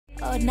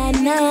Oh na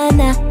na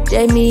na,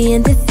 Jamie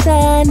in the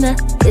sauna.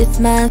 It's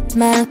my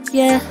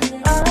yeah.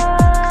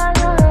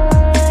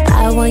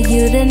 I want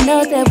you to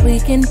know that we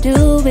can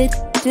do it.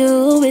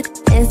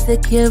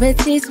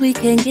 Insecurities, we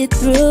can get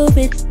through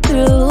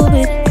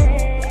it.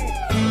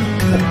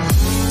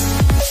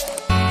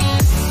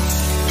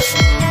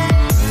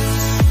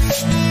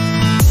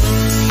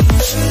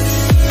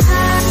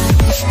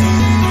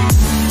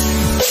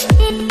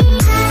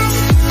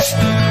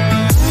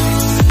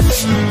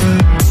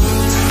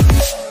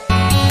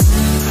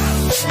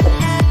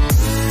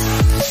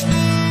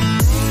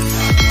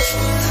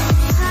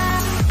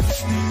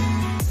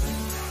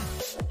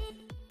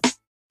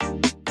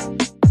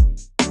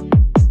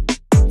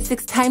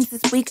 Six times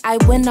this week I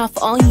went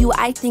off on you,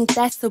 I think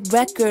that's a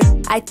record.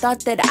 I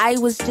thought that I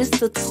was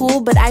just a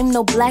tool, but I'm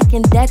no Black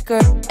 &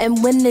 Decker.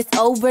 And when it's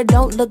over,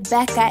 don't look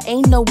back, I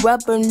ain't no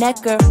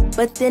rubbernecker.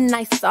 But then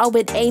I saw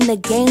it ain't a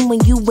game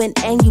when you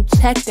went and you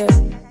checked her.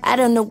 I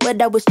don't know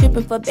what I was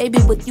tripping for, baby,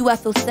 with you I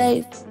feel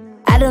safe.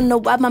 I don't know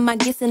why my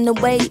mind gets in the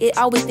way, it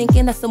always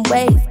thinking of some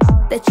ways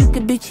that you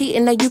could be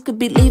cheating or you could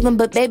be leaving,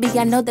 but baby,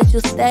 I know that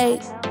you'll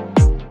stay.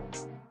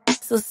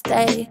 So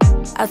stay,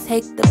 I'll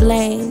take the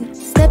blame.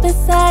 Step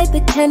inside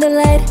the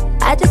candlelight,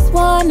 I just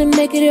wanna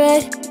make it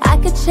right. I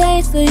could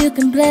change so you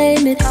can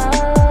blame it all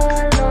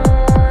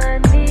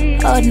on me.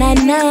 Oh na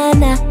na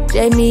na,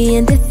 Jamie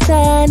in the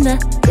sauna.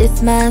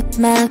 It's my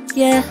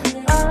yeah.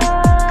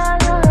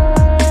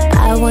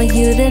 I want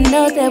you to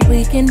know that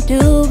we can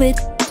do it.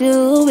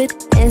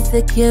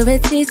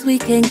 Insecurities, we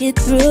can get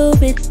through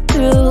it.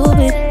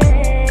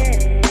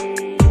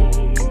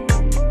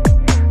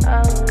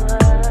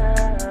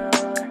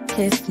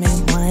 Kiss me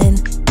one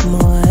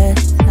more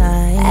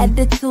time.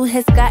 Attitude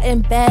has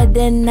gotten bad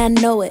and I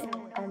know it,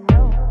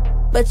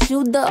 but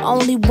you the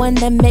only one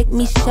that make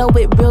me show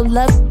it. Real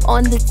love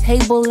on the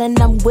table, and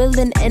I'm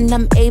willing and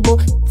I'm able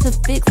to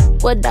fix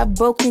what I've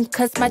broken,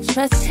 cause my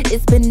trust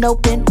it's been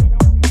open.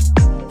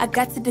 I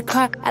got to the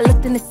car, I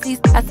looked in the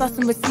seats, I saw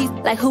some receipts,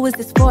 like who is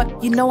this for?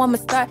 You know I'm a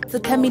star, so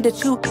tell me the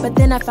truth. But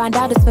then I found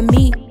out it's for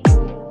me,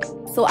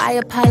 so I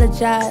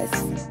apologize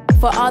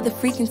for all the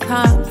freaking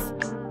times.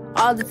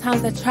 All the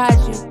times I tried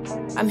you,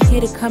 I'm here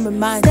to come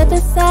remind you. Step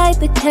inside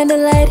the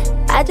candlelight,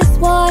 I just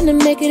wanna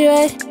make it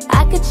right.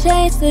 I could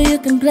change so you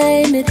can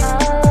blame it all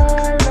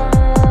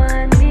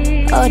on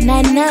me. Oh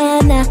na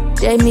na na,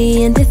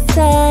 Jamie in the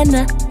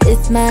sauna.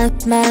 It's my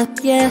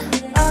yeah.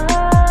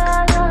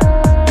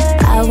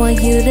 I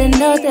want you to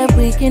know that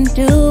we can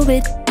do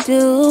it.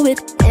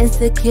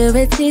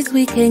 Insecurities,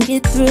 we can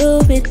get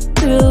through it.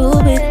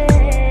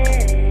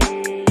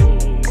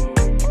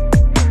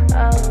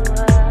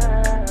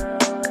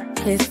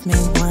 Kiss me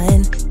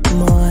one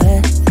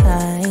more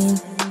time.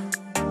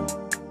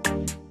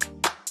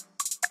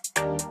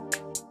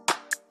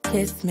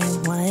 Kiss me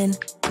one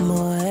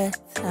more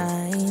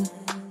time.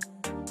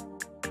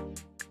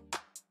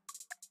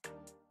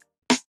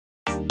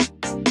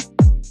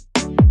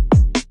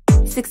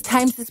 Six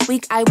times this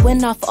week I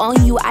went off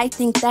on you, I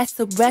think that's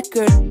a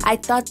record. I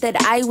thought that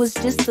I was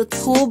just a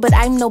tool, but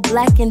I'm no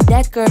Black &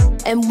 Decker.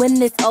 And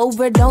when it's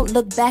over, don't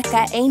look back,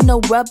 I ain't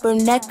no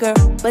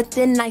rubbernecker. But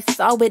then I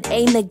saw it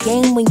ain't a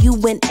game when you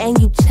went and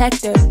you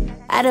checked her.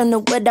 I don't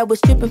know what I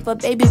was tripping for,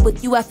 baby,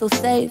 with you I feel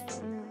safe.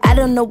 I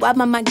don't know why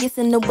my mind gets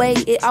in the way,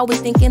 it always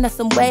thinking of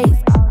some ways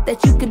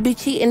that you could be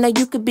cheating or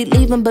you could be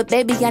leaving, but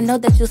baby, I know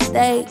that you'll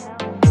stay.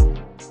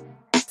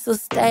 So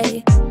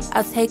stay,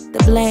 I'll take the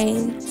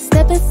blame.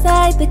 Step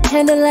inside the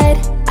candlelight,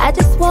 I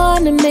just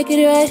wanna make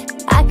it right.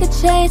 I could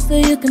change so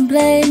you can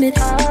blame it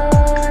all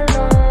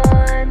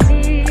on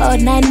me. Oh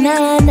na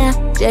na na,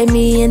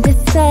 Jamie in the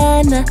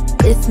sauna.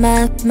 It's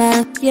my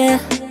yeah.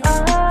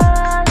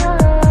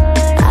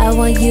 I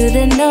want you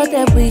to know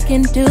that we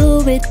can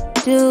do it.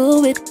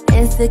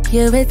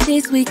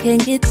 Insecurities, we can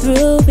get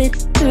through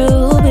it.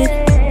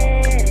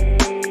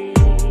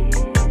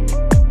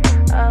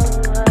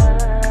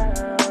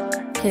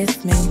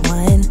 Kiss me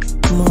one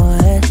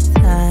more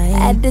time.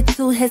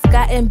 Attitude has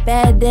gotten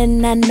bad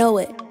and I know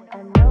it,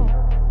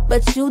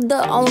 but you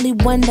the only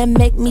one that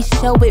make me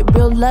show it.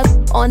 Real love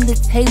on the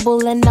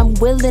table, and I'm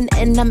willing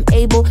and I'm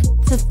able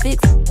to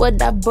fix what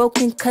I've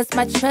broken, cause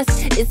my trust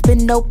it's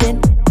been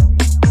open.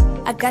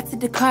 I got to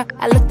the car,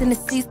 I looked in the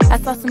seats, I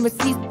saw some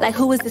receipts, like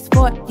who is this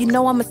for? You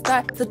know I'm a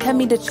star, so tell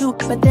me the truth.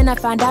 But then I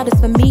found out it's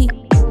for me,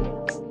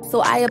 so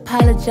I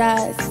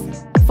apologize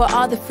for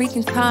all the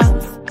freaking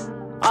times.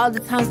 All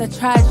the times I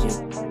tried you,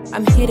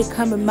 I'm here to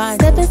come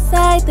remind you. Step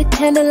inside the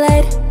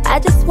candlelight, I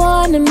just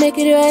wanna make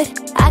it right.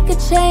 I could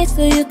change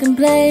so you can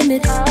blame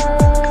it all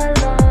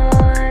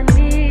on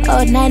me.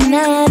 Oh na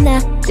na na,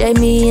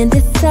 Jamie in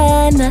the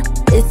sauna.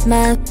 It's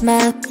my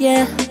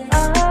yeah.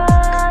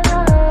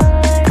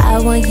 I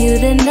want you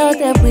to know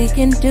that we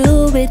can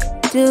do it.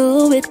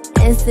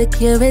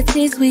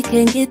 Insecurities, we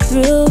can get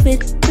through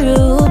it.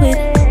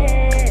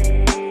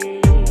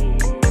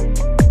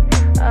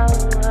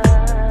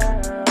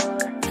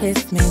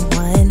 Kiss me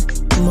one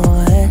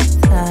more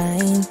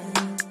time.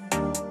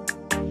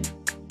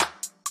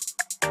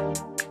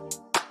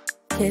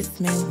 Kiss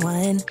me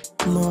one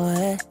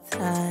more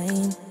time.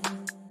 time.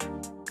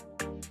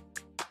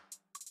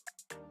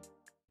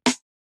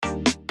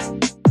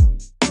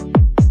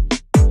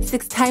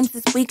 6 times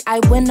this week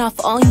I went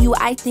off on you,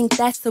 I think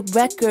that's a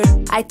record.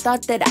 I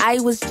thought that I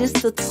was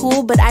just a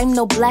tool, but I'm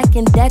no Black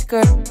and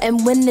Decker.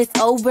 And when it's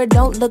over,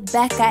 don't look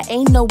back, I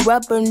ain't no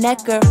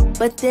rubbernecker.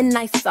 But then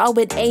I saw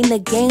it ain't a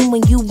game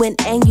when you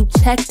went and you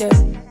checked her.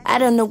 I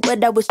don't know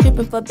what I was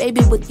tripping for,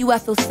 baby, with you I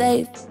feel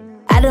safe.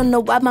 I don't know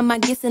why my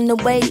mind gets in the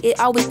way, it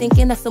always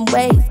thinking of some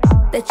ways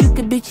that you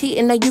could be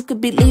cheating or you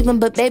could be leaving,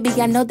 but baby,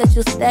 I know that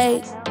you'll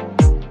stay.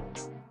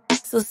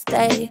 So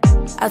stay,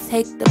 I'll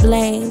take the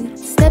blame.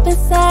 Step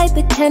inside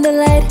the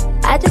candlelight,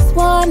 I just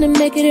wanna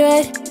make it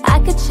right. I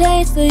could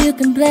change so you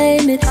can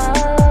blame it all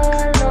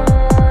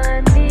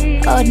on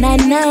me. Oh na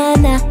na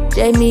na,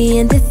 Jamie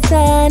and the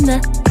sauna,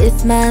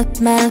 it's my,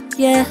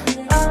 yeah.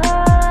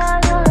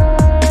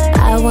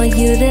 I want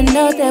you to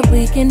know that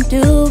we can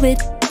do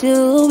it.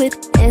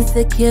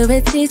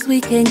 Insecurities,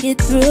 we can get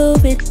through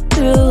it.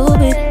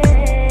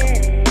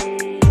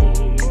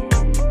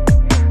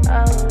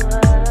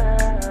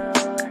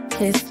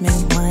 Kiss me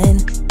one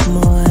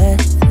more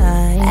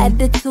time.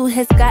 Attitude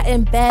has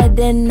gotten bad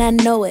and I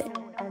know it,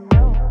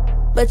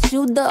 but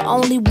you the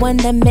only one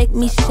that make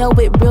me show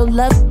it. Real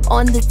love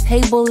on the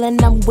table, and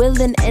I'm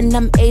willing and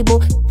I'm able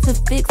to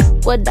fix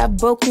what I've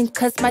broken,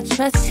 cause my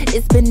trust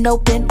it's been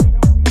open.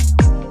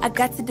 I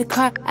got to the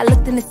car, I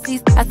looked in the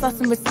seats, I saw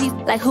some receipts,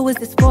 like who is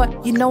this for?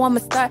 You know I'm a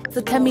star,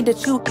 so tell me the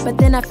truth, but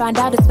then I found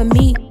out it's for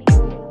me.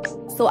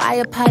 So I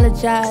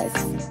apologize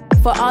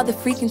for all the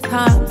freaking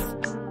times,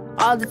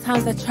 all the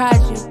times I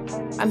tried you.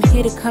 I'm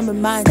here to come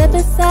remind you. Step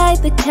inside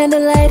the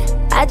candlelight,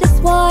 I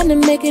just wanna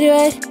make it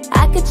right.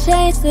 I could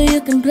change so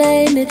you can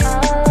blame it all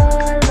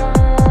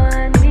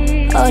on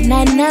me. Oh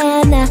na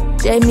na na,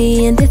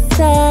 Jamie and the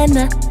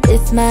sauna,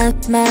 it's my,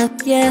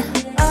 yeah.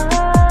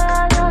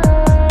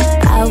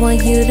 I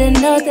want you to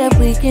know that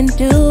we can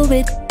do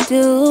it.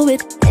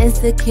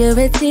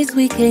 Insecurities,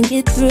 we can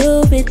get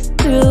through it.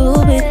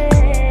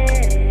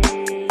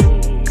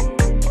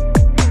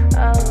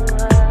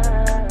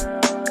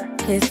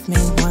 Kiss me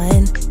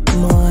one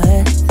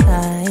more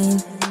time.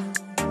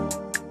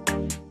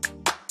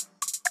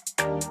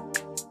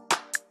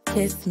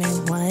 Kiss me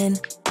one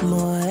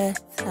more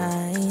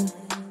time.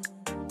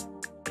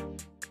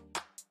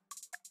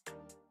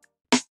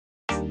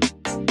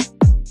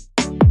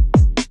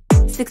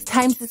 Six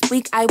times this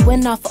week I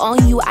went off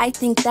on you, I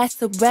think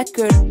that's a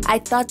record. I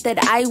thought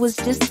that I was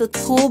just a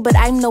tool, but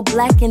I'm no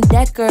Black and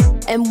Decker.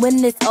 And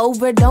when it's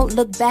over, don't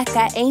look back,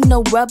 I ain't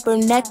no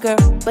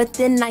rubbernecker. But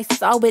then I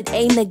saw it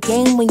ain't a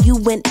game when you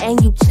went and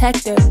you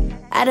checked her.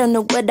 I don't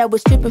know what I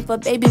was tripping for,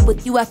 baby,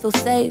 with you I feel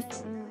safe.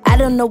 I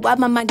don't know why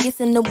my mind gets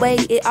in the way,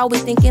 it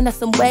always thinking of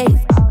some ways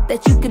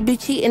that you could be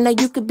cheating or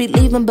you could be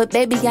leaving, but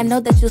baby, I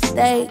know that you'll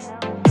stay.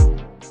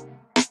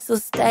 So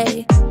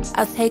stay,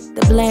 I'll take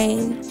the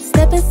blame.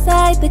 Step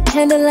inside the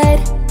candlelight,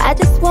 I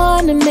just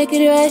wanna make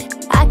it right.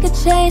 I could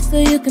change so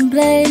you can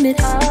blame it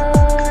all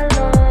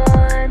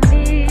on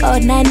me. Oh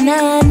na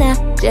na na,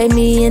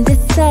 Jamie and the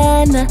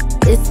sauna,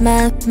 it's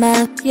my,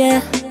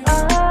 yeah.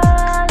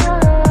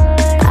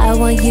 I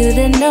want you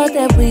to know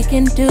that we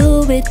can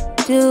do it.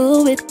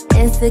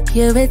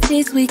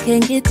 Insecurities, we can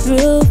get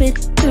through it.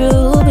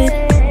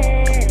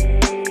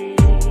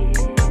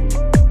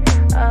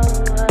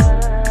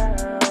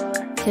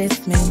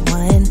 Kiss me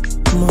one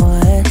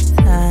more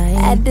time.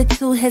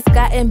 Attitude has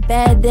gotten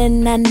bad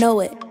and I know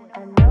it,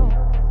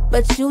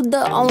 but you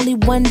the only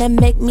one that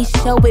make me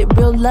show it.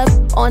 Real love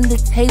on the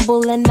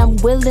table, and I'm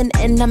willing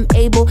and I'm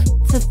able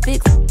to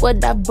fix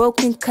what I've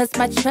broken, cause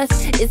my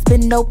trust it's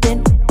been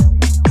open.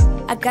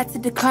 I got to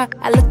the car,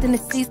 I looked in the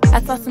seats,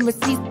 I saw some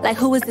receipts, like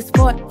who is this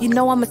for? You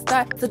know I'm a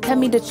star, so tell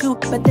me the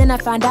truth, but then I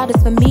found out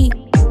it's for me.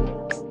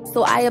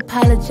 So I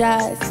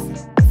apologize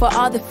for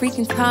all the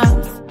freaking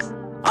times,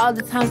 all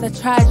the times I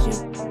tried you.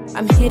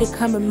 I'm here to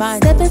come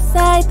remind you. Step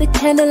inside the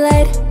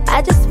candlelight,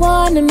 I just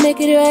wanna make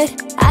it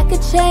right. I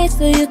could change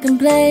so you can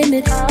blame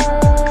it all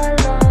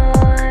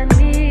on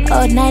me.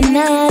 Oh na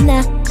na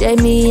na,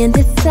 Jamie and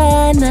the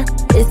sauna,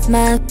 it's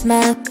my,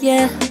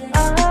 yeah.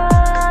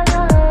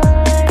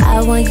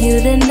 I want you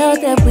to know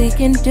that we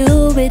can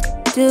do it.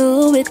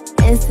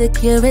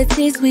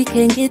 Insecurities, we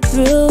can get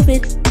through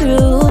it.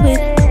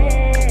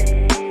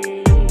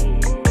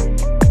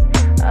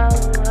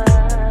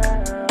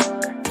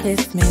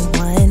 Kiss me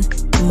one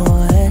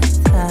more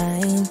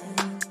time.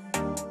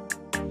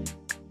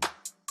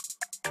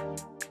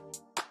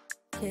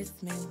 Kiss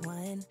me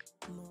one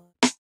more.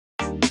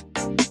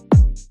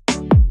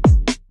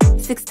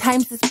 6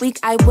 times this week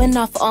I went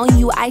off on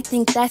you, I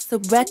think that's a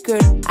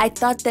record. I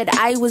thought that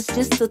I was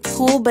just a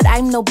tool, but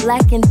I'm no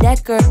Black and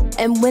Decker.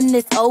 And when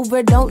it's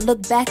over, don't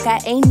look back, I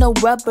ain't no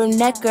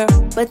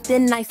rubbernecker. But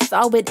then I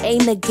saw it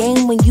ain't a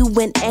game when you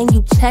went and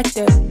you checked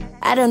her.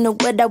 I don't know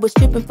what I was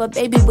tripping for,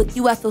 baby, with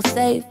you I feel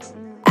safe.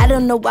 I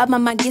don't know why my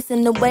mind gets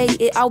in the way,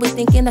 it always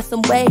thinking of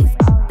some ways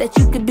that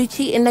you could be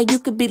cheating or you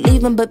could be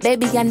leaving, but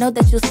baby, I know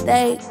that you'll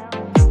stay.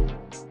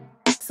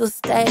 So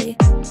stay,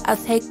 I'll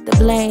take the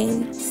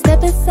blame.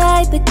 Step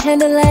inside the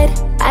candlelight,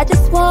 I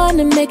just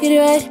wanna make it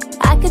right.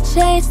 I could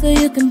change so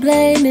you can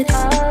blame it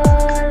all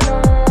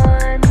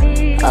on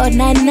me. Oh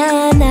na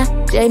na na,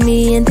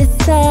 Jamie and the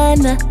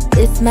sauna.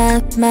 It's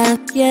my,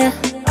 yeah.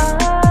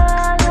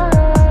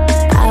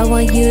 I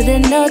want you to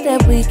know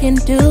that we can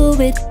do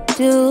it.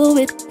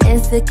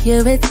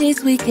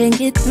 Insecurities, we can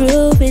get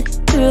through it.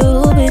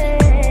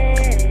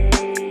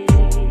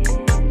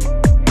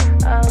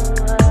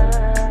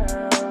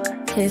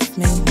 Kiss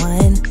me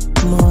one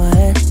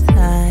more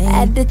time.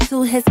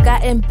 Attitude has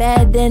gotten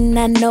bad and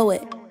I know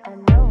it,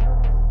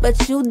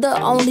 but you the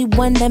only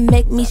one that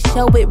make me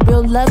show it.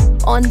 Real love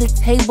on the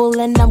table,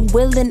 and I'm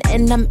willing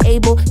and I'm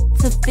able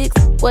to fix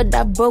what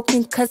I've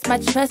broken, cause my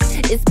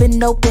trust it's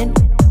been open.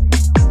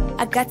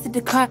 I got to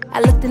the car,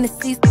 I looked in the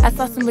seats, I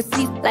saw some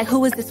receipts, like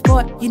who is this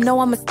for? You know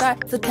I'm a star,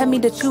 so tell me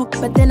the truth.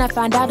 But then I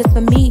found out it's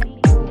for me.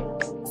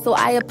 So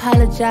I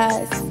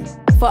apologize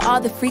for all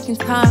the freaking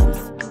times,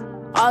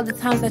 all the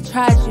times I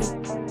tried you.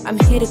 I'm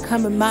here to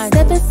come remind you.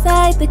 Step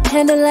inside the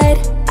candlelight,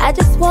 I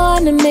just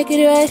wanna make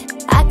it right.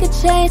 I could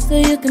change so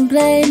you can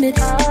blame it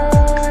all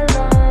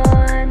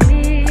on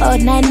me. Oh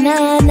na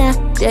na na,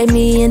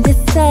 Jamie and the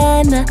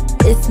sauna.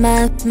 It's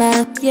my,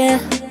 yeah.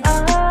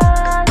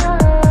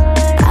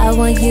 I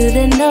want you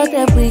to know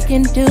that we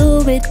can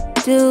do it.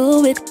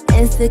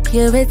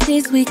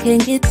 Insecurities, we can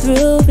get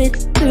through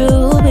it.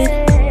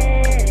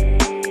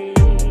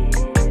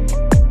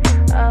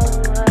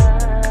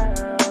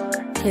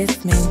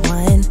 Kiss me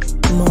one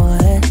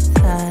more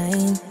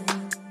time.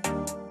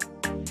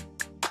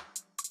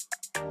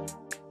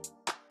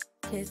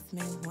 Kiss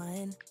me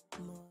one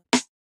more.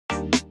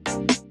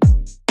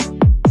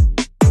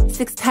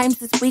 6 times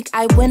this week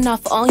I went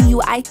off on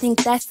you, I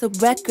think that's a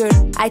record.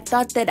 I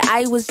thought that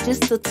I was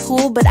just a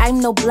tool, but I'm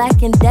no Black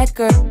 &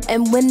 Decker.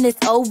 And when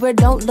it's over,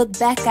 don't look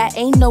back, I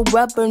ain't no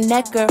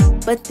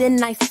rubbernecker. But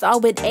then I saw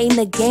it ain't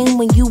a game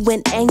when you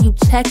went and you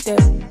checked her.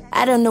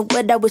 I don't know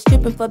what I was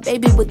tripping for,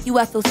 baby, with you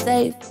I feel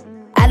safe.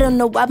 I don't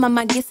know why my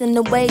mind gets in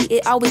the way,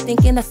 it always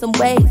thinking of some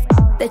ways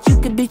that you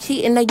could be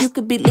cheating or you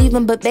could be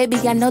leaving, but baby,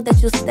 I know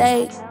that you'll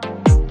stay.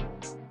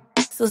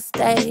 So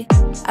stay,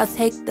 I'll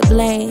take the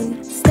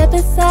blame. Step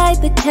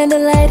inside the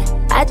candlelight,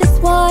 I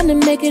just wanna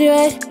make it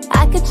right.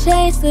 I could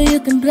change so you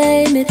can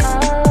blame it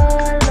all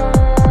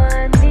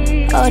on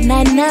me. Oh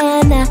na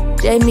na na,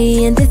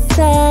 Jamie and the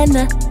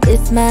sauna.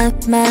 It's my,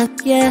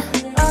 yeah.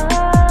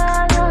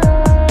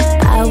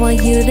 I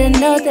want you to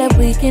know that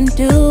we can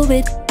do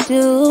it.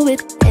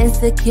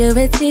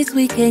 Insecurities,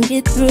 we can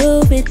get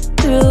through it.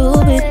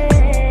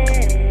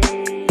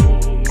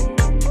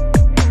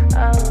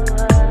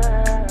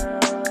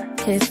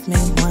 Kiss me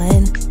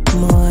one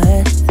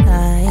more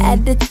time.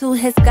 Attitude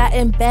has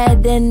gotten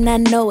bad and I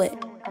know it,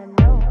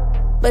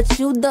 but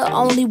you the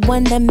only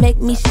one that make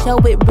me show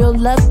it. Real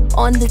love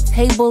on the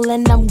table,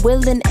 and I'm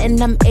willing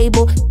and I'm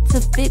able to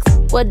fix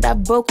what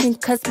I've broken,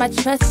 cause my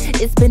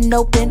trust it's been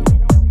open.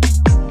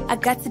 I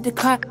got to the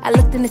car, I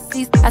looked in the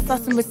seats, I saw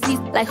some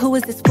receipts, like who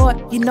is this for?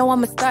 You know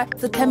I'm a star,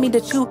 so tell me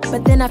the truth.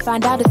 But then I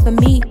found out it's for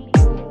me.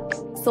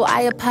 So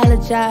I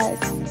apologize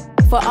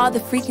for all the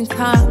freaking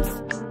times,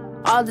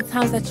 all the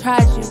times I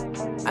tried you.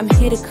 I'm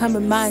here to come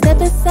remind you.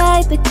 Step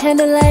inside the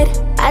candlelight,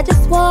 I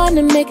just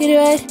wanna make it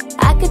right.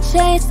 I could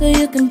change so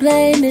you can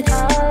blame it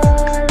all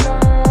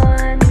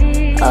on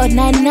me. Oh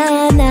na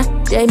na na,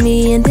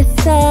 Jamie and the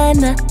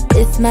sauna.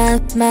 It's my,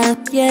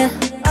 yeah.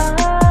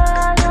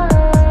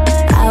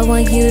 I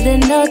want you to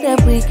know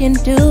that we can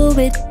do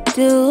it.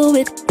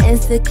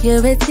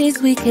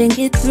 Insecurities, we can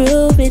get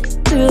through it.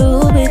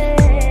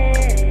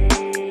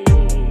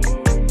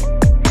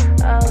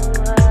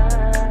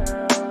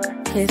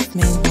 Kiss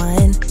me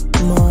one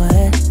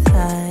more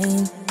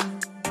time.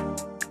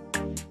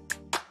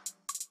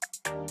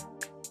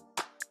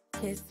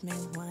 Kiss me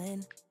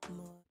one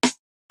more.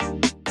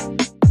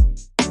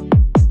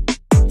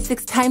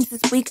 6 times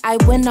this week I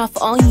went off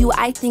on you,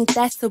 I think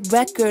that's a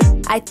record.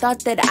 I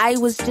thought that I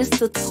was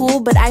just a tool,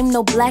 but I'm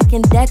no Black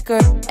 &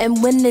 Decker.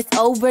 And when it's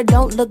over,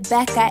 don't look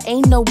back, I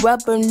ain't no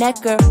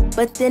rubbernecker.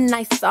 But then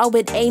I saw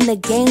it ain't a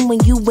game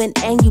when you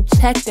went and you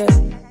checked her.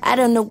 I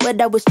don't know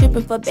what I was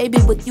tripping for, baby,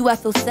 with you I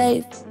feel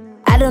safe.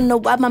 I don't know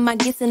why my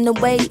mind gets in the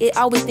way, it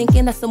always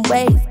thinking of some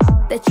ways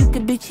that you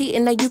could be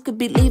cheating or you could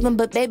be leaving,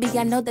 but baby,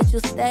 I know that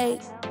you'll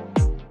stay.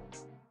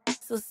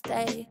 So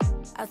stay,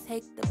 I'll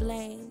take the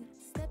blame.